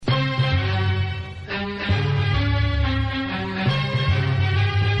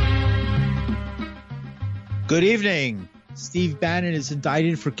Good evening. Steve Bannon is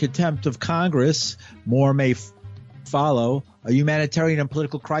indicted for contempt of Congress. More may follow. A humanitarian and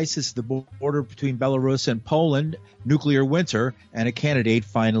political crisis at the border between Belarus and Poland, nuclear winter, and a candidate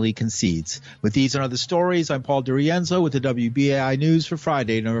finally concedes. With these and other stories, I'm Paul DiRienzo with the WBAI News for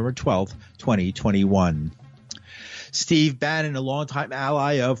Friday, November 12th, 2021. Steve Bannon, a longtime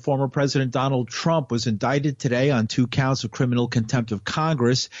ally of former President Donald Trump, was indicted today on 2 counts of criminal contempt of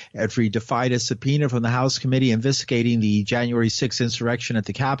Congress after he defied a subpoena from the House committee investigating the January 6th insurrection at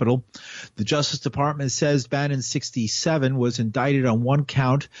the Capitol. The Justice Department says Bannon, 67, was indicted on 1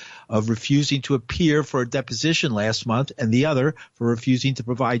 count of refusing to appear for a deposition last month and the other for refusing to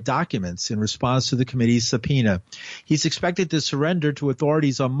provide documents in response to the committee's subpoena. He's expected to surrender to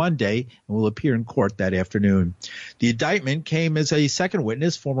authorities on Monday and will appear in court that afternoon. The indictment came as a second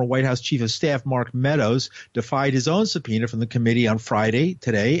witness. Former White House Chief of Staff Mark Meadows defied his own subpoena from the committee on Friday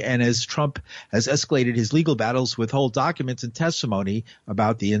today, and as Trump has escalated his legal battles, withhold documents and testimony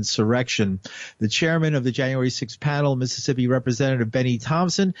about the insurrection. The chairman of the January 6th panel, Mississippi Representative Benny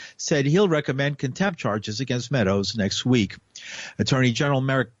Thompson, said he'll recommend contempt charges against Meadows next week. Attorney General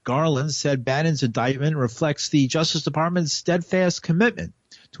Merrick Garland said Bannon's indictment reflects the Justice Department's steadfast commitment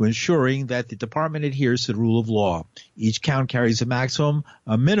to ensuring that the department adheres to the rule of law. Each count carries a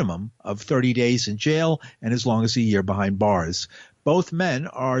minimum of 30 days in jail and as long as a year behind bars. Both men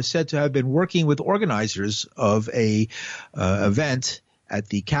are said to have been working with organizers of a event at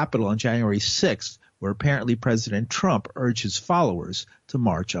the Capitol on January 6th, where apparently President Trump urged his followers to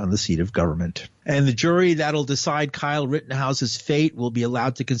march on the seat of government. And the jury that'll decide Kyle Rittenhouse's fate will be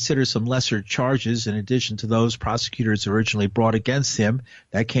allowed to consider some lesser charges in addition to those prosecutors originally brought against him.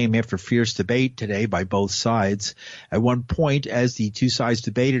 That came after fierce debate today by both sides. At one point, as the two sides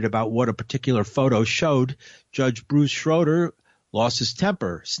debated about what a particular photo showed, Judge Bruce Schroeder lost his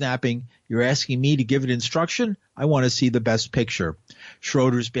temper, snapping, "You're asking me to give an instruction? I want to see the best picture."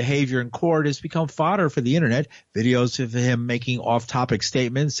 Schroeder's behavior in court has become fodder for the internet. Videos of him making off-topic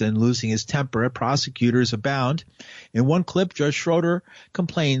statements and losing his temper at prosecutors abound. In one clip, Judge Schroeder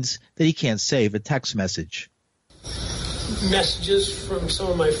complains that he can't save a text message. Messages from some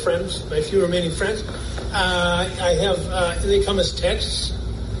of my friends, my few remaining friends, they come as texts,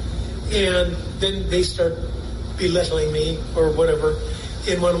 and then they start belittling me or whatever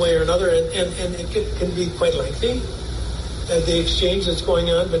in one way or another, and it can be quite lengthy, the exchange that's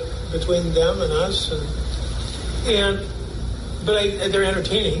going on between them and us, but they're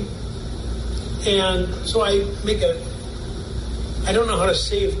entertaining, and so I don't know how to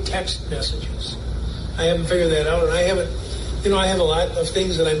save text messages. I haven't figured that out, and I have a lot of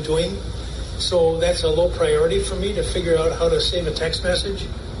things that I'm doing, so that's a low priority for me to figure out how to save a text message,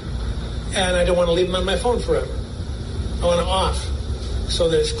 and I don't want to leave them on my phone forever. I want it off so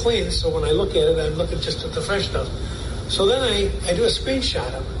that it's clean, so when I look at it, I'm looking just at the fresh stuff. So then I do a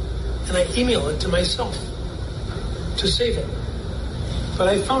screenshot of it, and I email it to myself to save it. But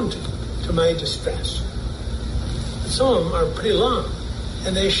I found, to my distress, some of them are pretty long,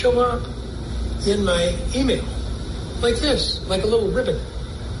 and they show up in my email like this, like a little ribbon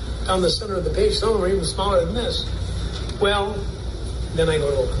down the center of the page. Some of them are even smaller than this. Well, then I go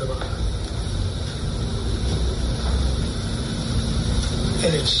to open them up.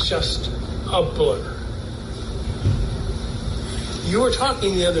 And it's just a blur. You were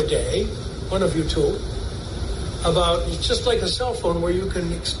talking the other day, one of you two, about it's just like a cell phone where you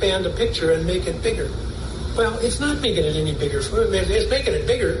can expand a picture and make it bigger. Well, it's not making it any bigger. It's making it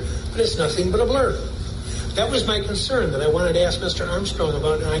bigger, but it's nothing but a blur. That was my concern that I wanted to ask Mr. Armstrong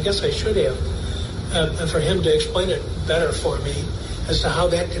about, and I guess I should have, for him to explain it better for me as to how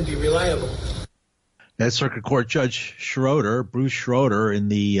that can be reliable. That Circuit Court Judge Schroeder, Bruce Schroeder, in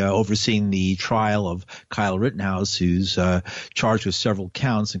the overseeing the trial of Kyle Rittenhouse, who's charged with several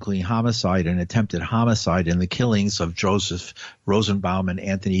counts, including homicide and attempted homicide in the killings of Joseph Rosenbaum and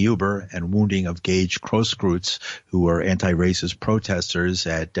Anthony Huber and wounding of Gage Grosskreutz, who were anti-racist protesters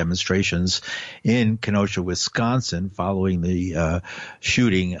at demonstrations in Kenosha, Wisconsin, following the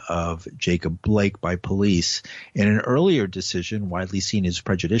shooting of Jacob Blake by police. In an earlier decision, widely seen as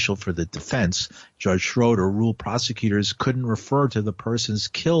prejudicial for the defense, Judge Schroeder ruled prosecutors couldn't refer to the persons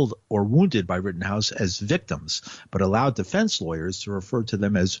killed or wounded by Rittenhouse as victims, but allowed defense lawyers to refer to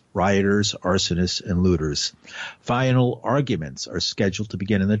them as rioters, arsonists, and looters. Final arguments are scheduled to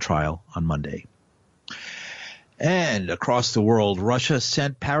begin in the trial on Monday. And across the world, Russia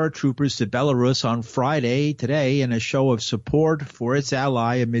sent paratroopers to Belarus on Friday today in a show of support for its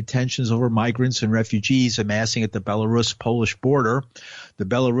ally amid tensions over migrants and refugees amassing at the Belarus-Polish border. The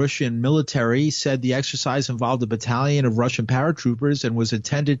Belarusian military said the exercise involved a battalion of Russian paratroopers and was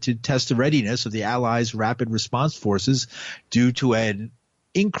intended to test the readiness of the allies' rapid response forces due to an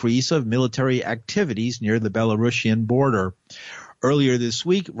increase of military activities near the Belarusian border. Earlier this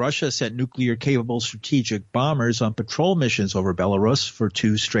week, Russia sent nuclear-capable strategic bombers on patrol missions over Belarus for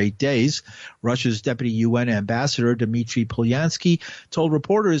 2 straight days. Russia's deputy UN ambassador, Dmitry Polyansky, told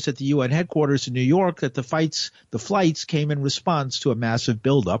reporters at the UN headquarters in New York that the flights came in response to a massive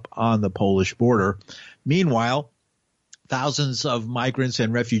buildup on the Polish border. Meanwhile, thousands of migrants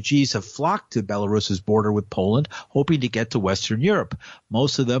and refugees have flocked to Belarus's border with Poland, hoping to get to Western Europe.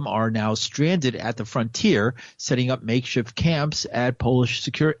 Most of them are now stranded at the frontier, setting up makeshift camps as Polish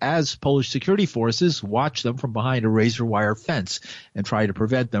security forces watch them from behind a razor wire fence and try to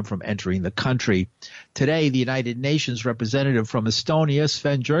prevent them from entering the country. Today, the United Nations representative from Estonia,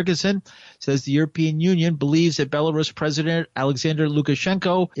 Sven Jurgensen, says the European Union believes that Belarus President Alexander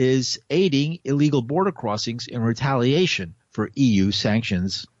Lukashenko is aiding illegal border crossings in retaliation for EU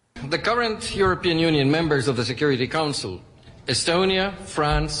sanctions. The current European Union members of the Security Council, Estonia,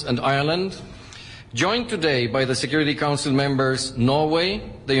 France and Ireland, joined today by the Security Council members Norway,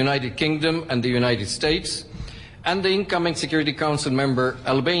 the United Kingdom and the United States, and the incoming Security Council member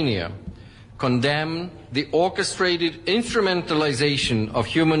Albania, condemn the orchestrated instrumentalization of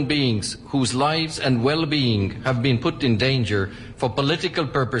human beings whose lives and well-being have been put in danger for political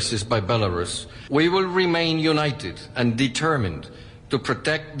purposes by Belarus. We will remain united and determined to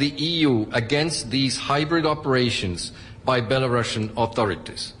protect the EU against these hybrid operations by Belarusian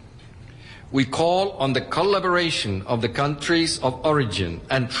authorities. We call on the collaboration of the countries of origin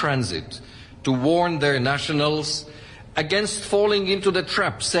and transit to warn their nationals against falling into the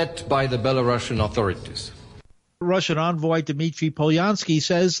trap set by the Belarusian authorities. Russian envoy Dmitry Polyansky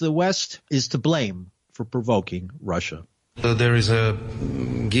says the West is to blame for provoking Russia. There is a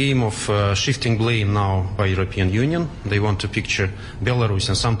game of shifting blame now by European Union. They want to picture Belarus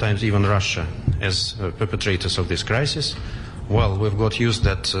and sometimes even Russia as perpetrators of this crisis. Well, we've got used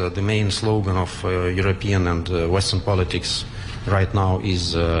that the main slogan of European and Western politics right now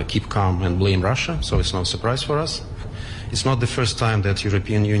is keep calm and blame Russia, so it's no surprise for us. It's not the first time that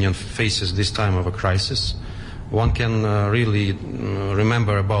European Union faces this time of a crisis. One can really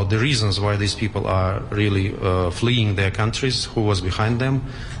remember about the reasons why these people are really fleeing their countries, who was behind them,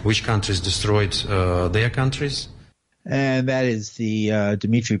 which countries destroyed their countries. And that is the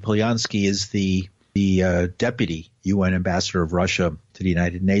Dmitry Polyansky is the deputy UN ambassador of Russia to the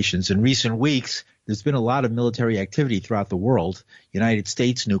United Nations. In recent weeks, there's been a lot of military activity throughout the world. United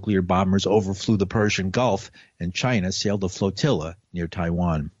States nuclear bombers overflew the Persian Gulf, and China sailed a flotilla near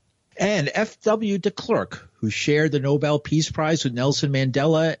Taiwan. And F.W. de Klerk, who shared the Nobel Peace Prize with Nelson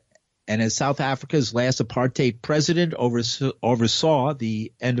Mandela and as South Africa's last apartheid president oversaw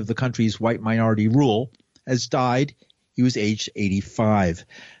the end of the country's white minority rule, has died. He was aged 85.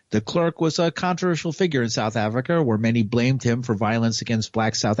 De Klerk was a controversial figure in South Africa, where many blamed him for violence against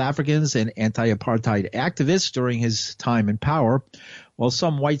black South Africans and anti-apartheid activists during his time in power, while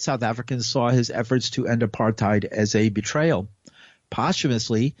some white South Africans saw his efforts to end apartheid as a betrayal.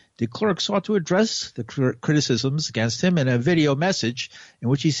 Posthumously, de Klerk sought to address the criticisms against him in a video message in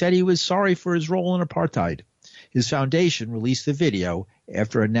which he said he was sorry for his role in apartheid. His foundation released the video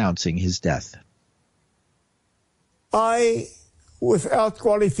after announcing his death. I, without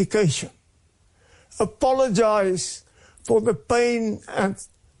qualification, apologize for the pain and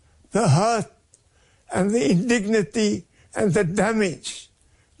the hurt and the indignity and the damage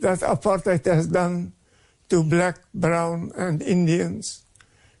that apartheid has done to black, brown, and Indians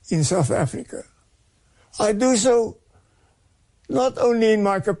in South Africa. I do so not only in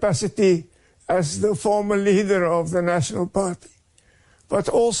my capacity as the former leader of the National Party, but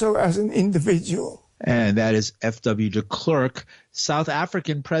also as an individual. And that is F.W. de Klerk. South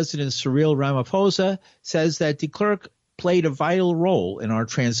African President Cyril Ramaphosa says that de Klerk played a vital role in our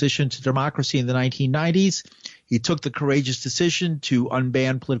transition to democracy in the 1990s. He took the courageous decision to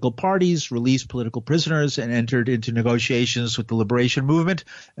unban political parties, release political prisoners, and entered into negotiations with the liberation movement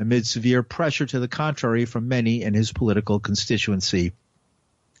amid severe pressure to the contrary from many in his political constituency.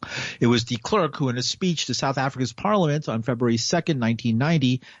 It was de Klerk who, in a speech to South Africa's parliament on February 2nd,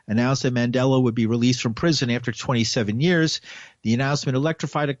 1990, announced that Mandela would be released from prison after 27 years. The announcement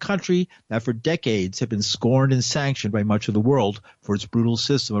electrified a country that for decades had been scorned and sanctioned by much of the world for its brutal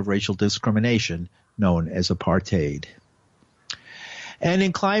system of racial discrimination known as apartheid. And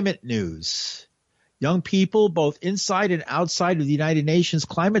in climate news, Young people, both inside and outside of the United Nations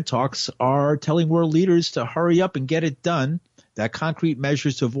climate talks, are telling world leaders to hurry up and get it done, that concrete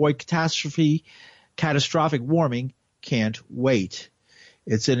measures to avoid catastrophic warming can't wait.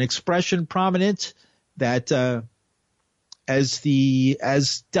 It's an expression prominent that as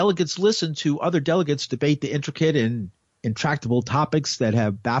delegates listen to other delegates debate the intricate and intractable topics that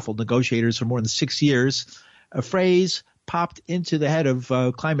have baffled negotiators for more than 6 years, a phrase popped into the head of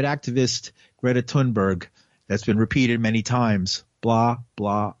climate activist Greta Thunberg that's been repeated many times. Blah,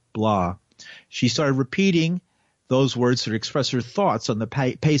 blah, blah. She started repeating those words to express her thoughts on the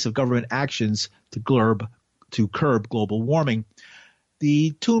pace of government actions to curb global warming.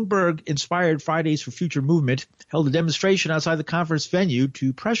 The Thunberg-inspired Fridays for Future movement held a demonstration outside the conference venue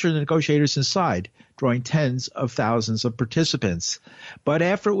to pressure the negotiators inside, drawing tens of thousands of participants. But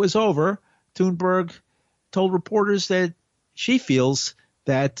after it was over, Thunberg told reporters that she feels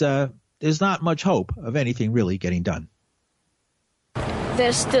that there's not much hope of anything really getting done.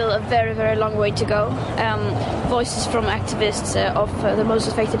 There's still a very, very long way to go. Voices from activists of the most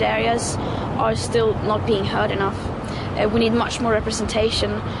affected areas are still not being heard enough. We need much more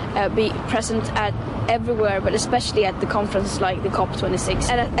representation, be present at everywhere, but especially at the conferences like the COP26.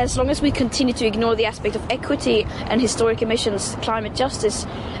 And as long as we continue to ignore the aspect of equity and historic emissions, climate justice,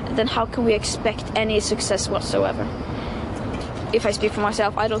 then how can we expect any success whatsoever? If I speak for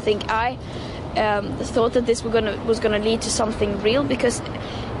myself, I don't think I thought that this was going to lead to something real, because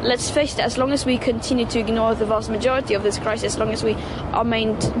let's face it, as long as we continue to ignore the vast majority of this crisis, as long as our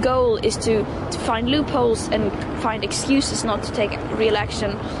main goal is to find loopholes and find excuses not to take real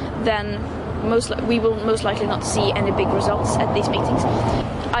action, then we will most likely not see any big results at these meetings.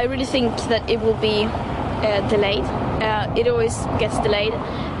 I really think that it will be delayed. It always gets delayed,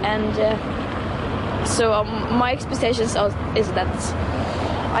 and so my expectations is that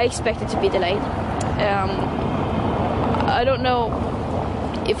I expect it to be delayed. I don't know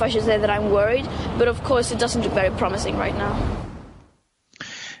if I should say that I'm worried, but of course it doesn't look very promising right now.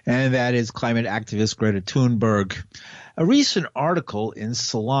 And that is climate activist Greta Thunberg. A recent article in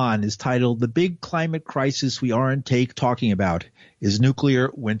Salon is titled "The Big Climate Crisis We Aren't Talking About. Is Nuclear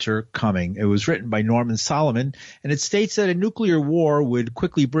Winter Coming?" It was written by Norman Solomon, and it states that a nuclear war would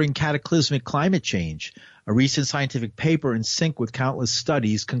quickly bring cataclysmic climate change. A recent scientific paper in sync with countless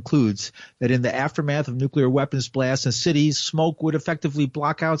studies concludes that in the aftermath of nuclear weapons blasts in cities, smoke would effectively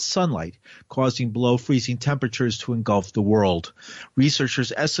block out sunlight, causing below freezing temperatures to engulf the world.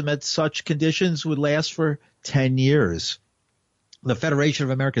 Researchers estimate such conditions would last for 10 years. The Federation of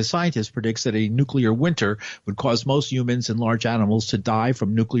American Scientists predicts that a nuclear winter would cause most humans and large animals to die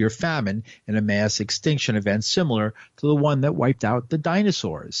from nuclear famine in a mass extinction event similar to the one that wiped out the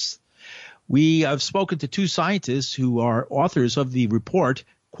dinosaurs. We have spoken to two scientists who are authors of the report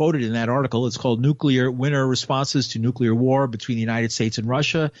quoted in that article. It's called Nuclear Winter Responses to Nuclear War Between the United States and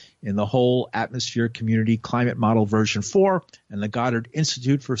Russia in the Whole Atmosphere Community Climate Model Version 4 and the Goddard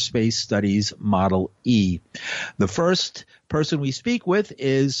Institute for Space Studies Model E. The first person we speak with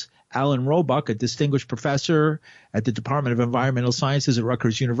is Alan Roebuck, a distinguished professor at the Department of Environmental Sciences at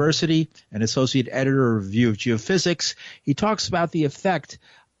Rutgers University, an associate editor of Review of Geophysics. He talks about the effect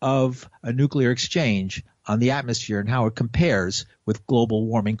of a nuclear exchange on the atmosphere and how it compares with global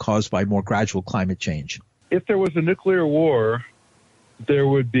warming caused by more gradual climate change. If there was a nuclear war, there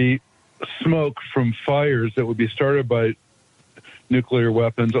would be smoke from fires that would be started by nuclear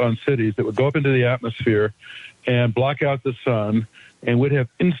weapons on cities that would go up into the atmosphere and block out the sun and would have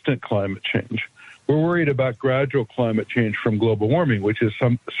instant climate change. We're worried about gradual climate change from global warming, which is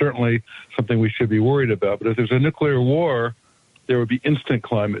certainly something we should be worried about. But if there's a nuclear war, there would be instant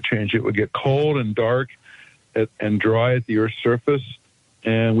climate change. It would get cold and dark and dry at the Earth's surface,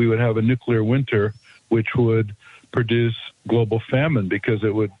 and we would have a nuclear winter, which would produce global famine because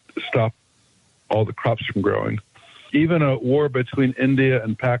it would stop all the crops from growing. Even a war between India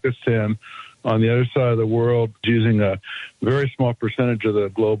and Pakistan on the other side of the world, using a very small percentage of the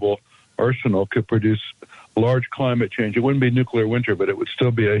global arsenal, could produce large climate change. It wouldn't be nuclear winter, but it would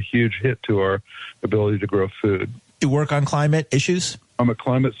still be a huge hit to our ability to grow food. You work on climate issues? I'm a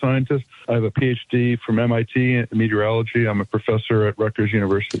climate scientist. I have a PhD from MIT in meteorology. I'm a professor at Rutgers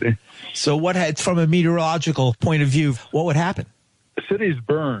University. So from a meteorological point of view, what would happen? Cities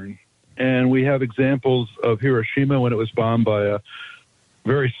burn, and we have examples of Hiroshima when it was bombed by a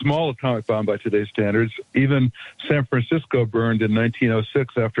very small atomic bomb by today's standards. Even San Francisco burned in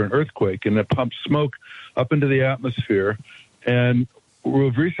 1906 after an earthquake, and it pumped smoke up into the atmosphere. And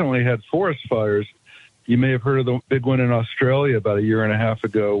we've recently had forest fires. You may have heard of the big one in Australia about a year and a half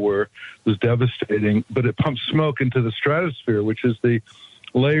ago where it was devastating, but it pumped smoke into the stratosphere, which is the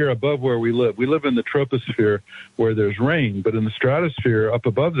layer above where we live. We live in the troposphere where there's rain, but in the stratosphere up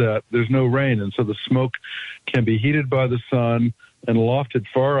above that, there's no rain. And so the smoke can be heated by the sun and lofted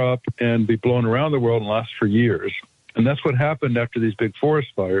far up and be blown around the world and last for years. And that's what happened after these big forest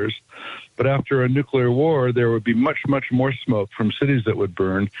fires. But after a nuclear war, there would be much, much more smoke from cities that would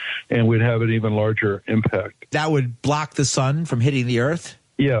burn, and we'd have an even larger impact. That would block the sun from hitting the Earth?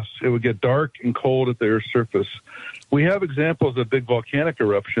 Yes, it would get dark and cold at the Earth's surface. We have examples of big volcanic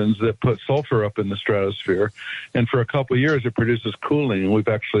eruptions that put sulfur up in the stratosphere, and for a couple of years it produces cooling, and we've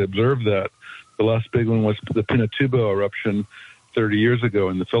actually observed that. The last big one was the Pinatubo eruption 30 years ago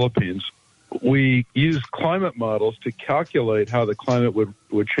in the Philippines. We use climate models to calculate how the climate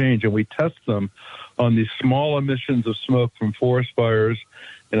would change, and we test them on these small emissions of smoke from forest fires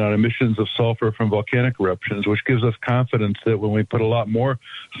and on emissions of sulfur from volcanic eruptions, which gives us confidence that when we put a lot more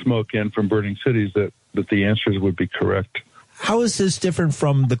smoke in from burning cities, that the answers would be correct. How is this different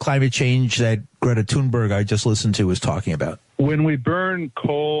from the climate change that Greta Thunberg I just listened to was talking about? When we burn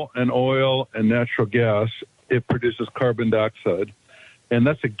coal and oil and natural gas, it produces carbon dioxide. And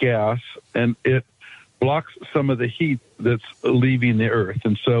that's a gas, and it blocks some of the heat that's leaving the Earth.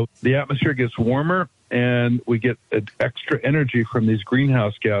 And so the atmosphere gets warmer, and we get extra energy from these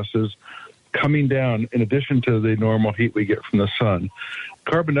greenhouse gases coming down in addition to the normal heat we get from the sun.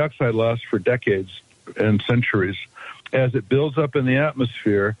 Carbon dioxide lasts for decades and centuries. As it builds up in the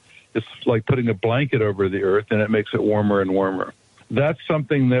atmosphere, it's like putting a blanket over the Earth, and it makes it warmer and warmer. That's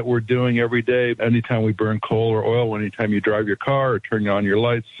something that we're doing every day. Anytime we burn coal or oil, anytime you drive your car or turn on your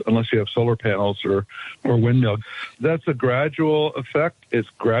lights, unless you have solar panels or windmills. That's a gradual effect. It's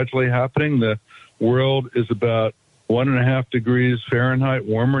gradually happening. The world is about 1.5 degrees Fahrenheit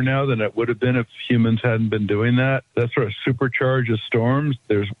warmer now than it would have been if humans hadn't been doing that. That sort of supercharges storms.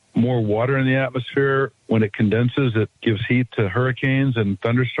 There's more water in the atmosphere. When it condenses, it gives heat to hurricanes and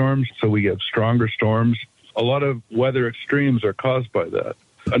thunderstorms, so we get stronger storms. A lot of weather extremes are caused by that.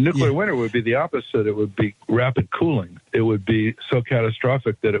 A nuclear winter would be the opposite. It would be rapid cooling. It would be so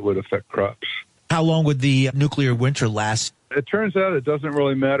catastrophic that it would affect crops. How long would the nuclear winter last? It turns out it doesn't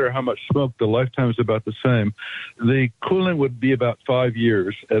really matter how much smoke. The lifetime is about the same. The cooling would be about 5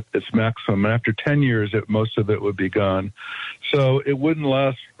 years at its maximum. After 10 years, most of it would be gone. So it wouldn't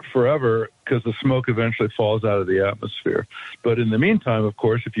last forever because the smoke eventually falls out of the atmosphere. But in the meantime, of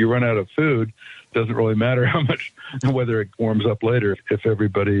course, if you run out of food, it doesn't really matter how much, whether it warms up later if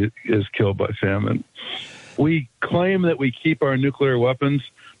everybody is killed by famine. We claim that we keep our nuclear weapons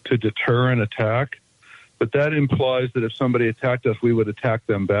to deter an attack, but that implies that if somebody attacked us, we would attack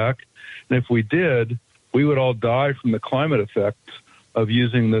them back. And if we did, we would all die from the climate effects of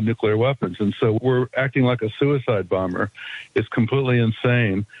using the nuclear weapons. And so we're acting like a suicide bomber. It's completely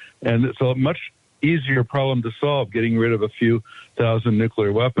insane. And it's a much easier problem to solve, getting rid of a few thousand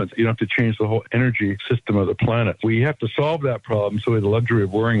nuclear weapons. You don't have to change the whole energy system of the planet. We have to solve that problem so we have the luxury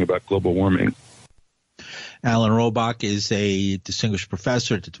of worrying about global warming. Alan Robach is a distinguished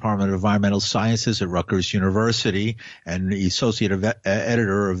professor at the Department of Environmental Sciences at Rutgers University and the associate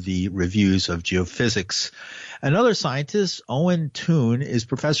editor of the Reviews of Geophysics. Another scientist, Owen Toon, is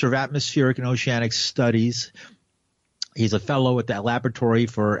professor of atmospheric and oceanic studies. He's a fellow at the Laboratory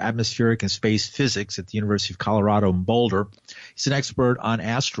for Atmospheric and Space Physics at the University of Colorado in Boulder. He's an expert on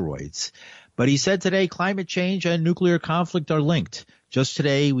asteroids. But he said today climate change and nuclear conflict are linked. Just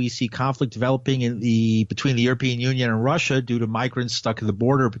today, we see conflict developing between the European Union and Russia due to migrants stuck at the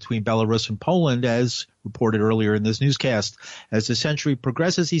border between Belarus and Poland, as reported earlier in this newscast. As the century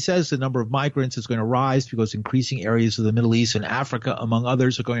progresses, he says the number of migrants is going to rise because increasing areas of the Middle East and Africa, among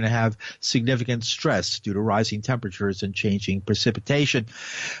others, are going to have significant stress due to rising temperatures and changing precipitation.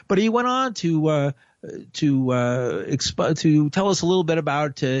 But he went on to tell us a little bit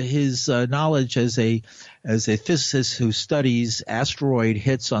about his knowledge as a physicist who studies asteroid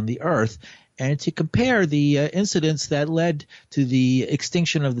hits on the Earth, and to compare the incidents that led to the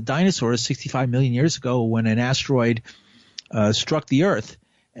extinction of the dinosaurs 65 million years ago when an asteroid struck the Earth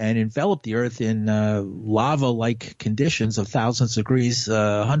and enveloped the Earth in lava-like conditions of thousands of degrees,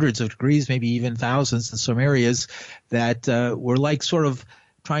 hundreds of degrees, maybe even thousands in some areas that were like sort of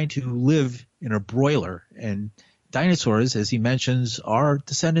trying to live in a broiler. And dinosaurs, as he mentions, are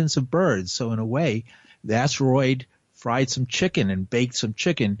descendants of birds. So in a way, the asteroid fried some chicken and baked some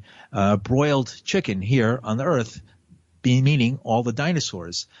chicken, broiled chicken here on the Earth, meaning all the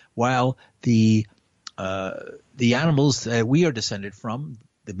dinosaurs, while the animals that we are descended from,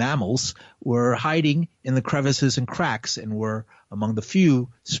 the mammals, were hiding in the crevices and cracks and were among the few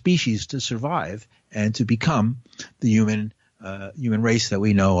species to survive and to become the human race that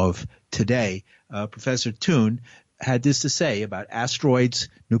we know of today. Professor Toon, had this to say about asteroids,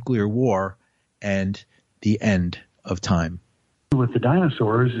 nuclear war, and the end of time. With the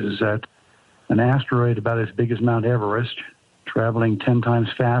dinosaurs is that an asteroid about as big as Mount Everest, traveling 10 times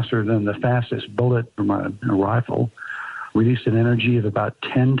faster than the fastest bullet from a rifle, released an energy of about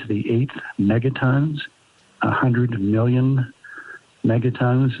 10 to the 8th megatons, 100 million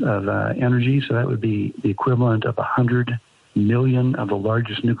megatons of energy. So that would be the equivalent of 100 million of the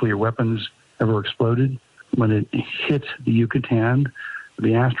largest nuclear weapons ever exploded. When it hit the Yucatan,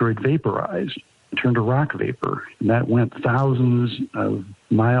 the asteroid vaporized. It turned to rock vapor, and that went thousands of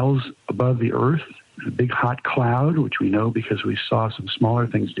miles above the Earth. A big hot cloud, which we know because we saw some smaller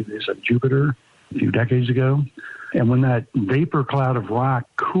things do this on Jupiter a few decades ago. And when that vapor cloud of rock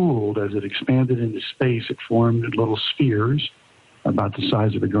cooled as it expanded into space, it formed little spheres about the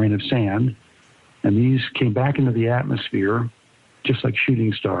size of a grain of sand. And these came back into the atmosphere, just like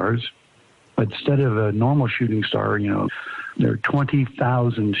shooting stars. But instead of a normal shooting star, there are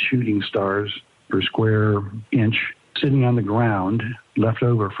 20,000 shooting stars per square inch sitting on the ground left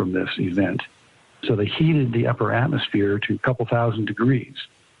over from this event. So they heated the upper atmosphere to a couple thousand degrees.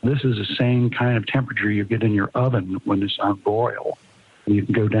 This is the same kind of temperature you get in your oven when it's on broil. You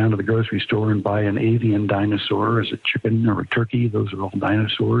can go down to the grocery store and buy an avian dinosaur as a chicken or a turkey. Those are all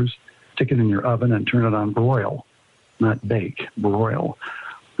dinosaurs. Stick it in your oven and turn it on broil, not bake, broil.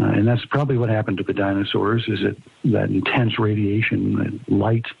 And that's probably what happened to the dinosaurs, is that intense radiation,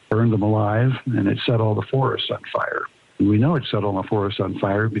 light burned them alive, and it set all the forests on fire. And we know it set all the forests on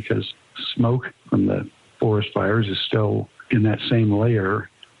fire because smoke from the forest fires is still in that same layer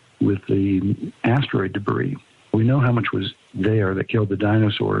with the asteroid debris. We know how much was there that killed the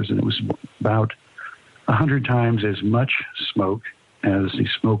dinosaurs, and it was about 100 times as much smoke as the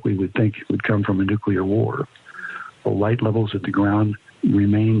smoke we would think would come from a nuclear war. The light levels at the ground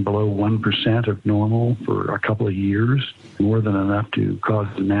remained below 1% of normal for a couple of years, more than enough to cause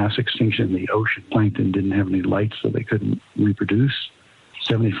a mass extinction in the ocean. Plankton didn't have any light, so they couldn't reproduce.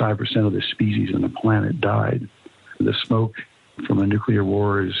 75% of the species on the planet died. The smoke from a nuclear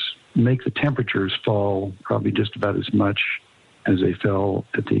war make the temperatures fall probably just about as much as they fell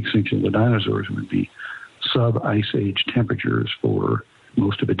at the extinction of the dinosaurs. It would be sub-ice age temperatures for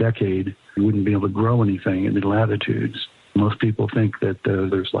most of a decade. You wouldn't be able to grow anything in the latitudes. Most people think that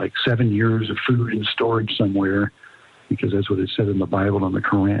there's like 7 years of food in storage somewhere because that's what it said in the Bible and the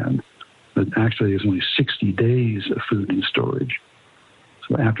Quran. But actually, there's only 60 days of food in storage.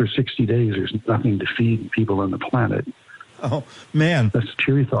 So after 60 days, there's nothing to feed people on the planet. Oh, man. That's a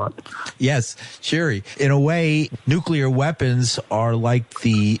cheery thought. Yes, cheery. In a way, nuclear weapons are like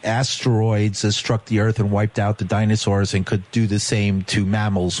the asteroids that struck the Earth and wiped out the dinosaurs and could do the same to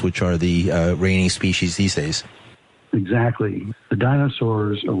mammals, which are the reigning species these days. Exactly. The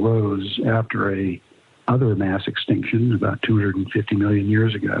dinosaurs arose after other mass extinction about 250 million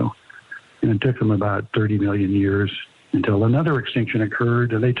years ago. And it took them about 30 million years until another extinction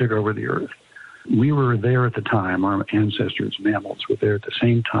occurred and they took over the Earth. We were there at the time. Our ancestors, mammals, were there at the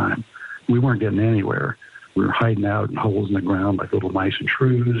same time. We weren't getting anywhere. We were hiding out in holes in the ground like little mice and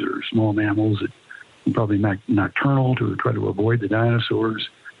shrews or small mammals that were probably nocturnal to try to avoid the dinosaurs.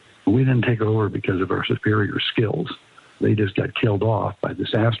 We didn't take over because of our superior skills. They just got killed off by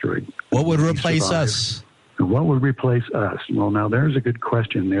this asteroid. What would replace us? What would replace us? Well, now there's a good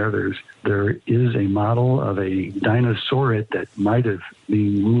question there. There is a model of a dinosaurid that might have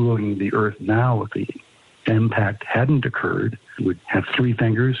been ruling the Earth now if the impact hadn't occurred. It would have 3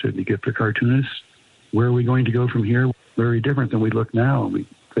 fingers. It would be good for cartoonists. Where are we going to go from here? Very different than we look now.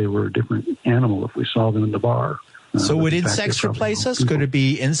 They were a different animal if we saw them in the bar. So would insects replace us? Could it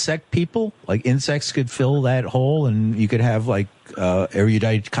be insect people? Like insects could fill that hole and you could have like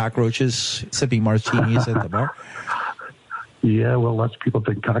erudite cockroaches sipping martinis at the bar? Yeah, well, lots of people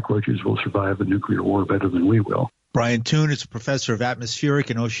think cockroaches will survive the nuclear war better than we will. Brian Toon is a professor of atmospheric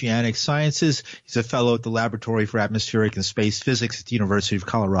and oceanic sciences. He's a fellow at the Laboratory for Atmospheric and Space Physics at the University of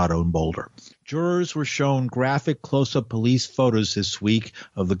Colorado in Boulder. Jurors were shown graphic close-up police photos this week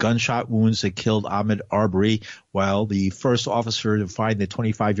of the gunshot wounds that killed Ahmaud Arbery, while the first officer to find the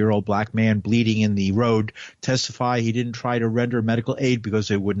 25-year-old black man bleeding in the road testified he didn't try to render medical aid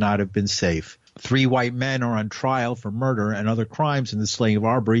because it would not have been safe. 3 white men are on trial for murder and other crimes in the slaying of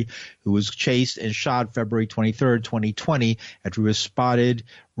Arbery, who was chased and shot February 23, 2020, after he was spotted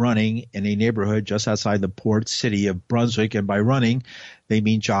running in a neighborhood just outside the port city of Brunswick. And by running, they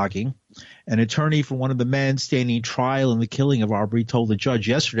mean jogging. An attorney for one of the men standing trial in the killing of Arbery told the judge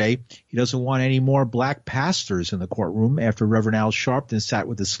yesterday he doesn't want any more black pastors in the courtroom after Reverend Al Sharpton sat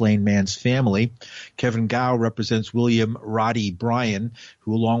with the slain man's family. Kevin Gow represents William Roddy Bryan, who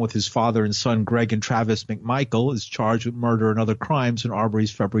who along with his father and son Greg and Travis McMichael is charged with murder and other crimes in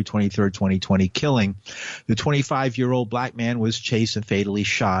Arbery's February 23, 2020 killing. The 25-year-old black man was chased and fatally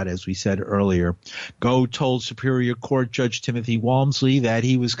shot, as we said earlier. Go told Superior Court Judge Timothy Walmsley that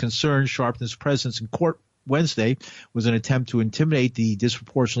he was concerned Sharpton's presence in court Wednesday was an attempt to intimidate the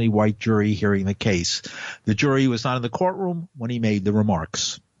disproportionately white jury hearing the case. The jury was not in the courtroom when he made the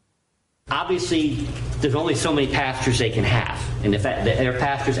remarks. Obviously, there's only so many pastors they can have. And if their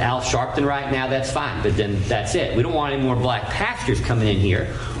pastor's Al Sharpton right now, that's fine. But then that's it. We don't want any more black pastors coming in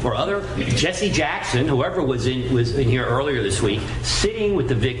here. Or other, Jesse Jackson, whoever was in here earlier this week, sitting with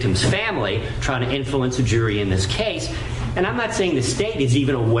the victim's family, trying to influence the jury in this case. And I'm not saying the state is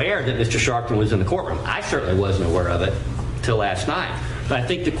even aware that Mr. Sharpton was in the courtroom. I certainly wasn't aware of it till last night. But I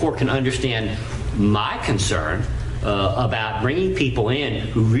think the court can understand my concern about bringing people in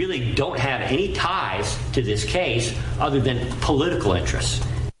who really don't have any ties to this case other than political interests.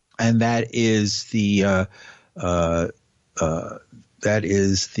 And that is the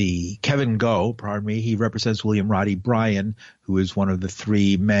Kevin Go, he represents William Roddy Bryan, who is one of the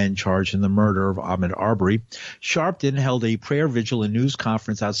three men charged in the murder of Ahmaud Arbery. Sharpton held a prayer vigil and news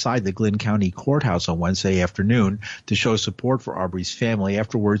conference outside the Glynn County Courthouse on Wednesday afternoon to show support for Arbery's family.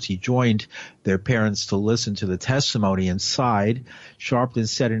 Afterwards, he joined their parents to listen to the testimony inside. Sharpton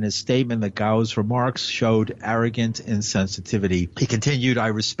said in his statement that Gao's remarks showed arrogant insensitivity. He continued, "I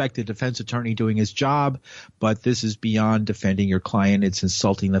respect the defense attorney doing his job, but this is beyond defending your client. It's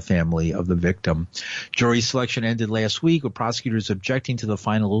insulting the family of the victim." Jury selection ended last week with prosecutors objecting to the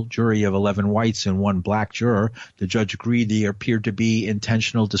final jury of 11 whites and one black juror. The judge agreed there appeared to be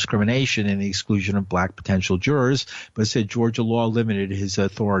intentional discrimination in the exclusion of black potential jurors, but said Georgia law limited his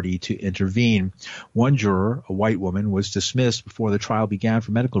authority to intervene. One juror, a white woman, was dismissed before the trial began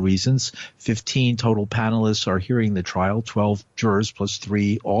for medical reasons. 15 total panelists are hearing the trial, 12 jurors plus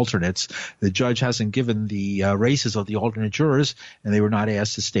 3 alternates. The judge hasn't given the races of the alternate jurors, and they were not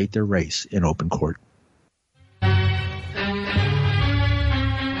asked to state their race in open court.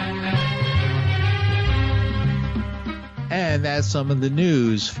 And that's some of the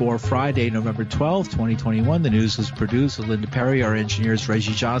news for Friday, November 12th, 2021. The news was produced with Linda Perry. Our engineer is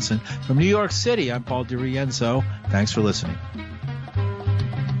Reggie Johnson. From New York City, I'm Paul DiRienzo. Thanks for listening.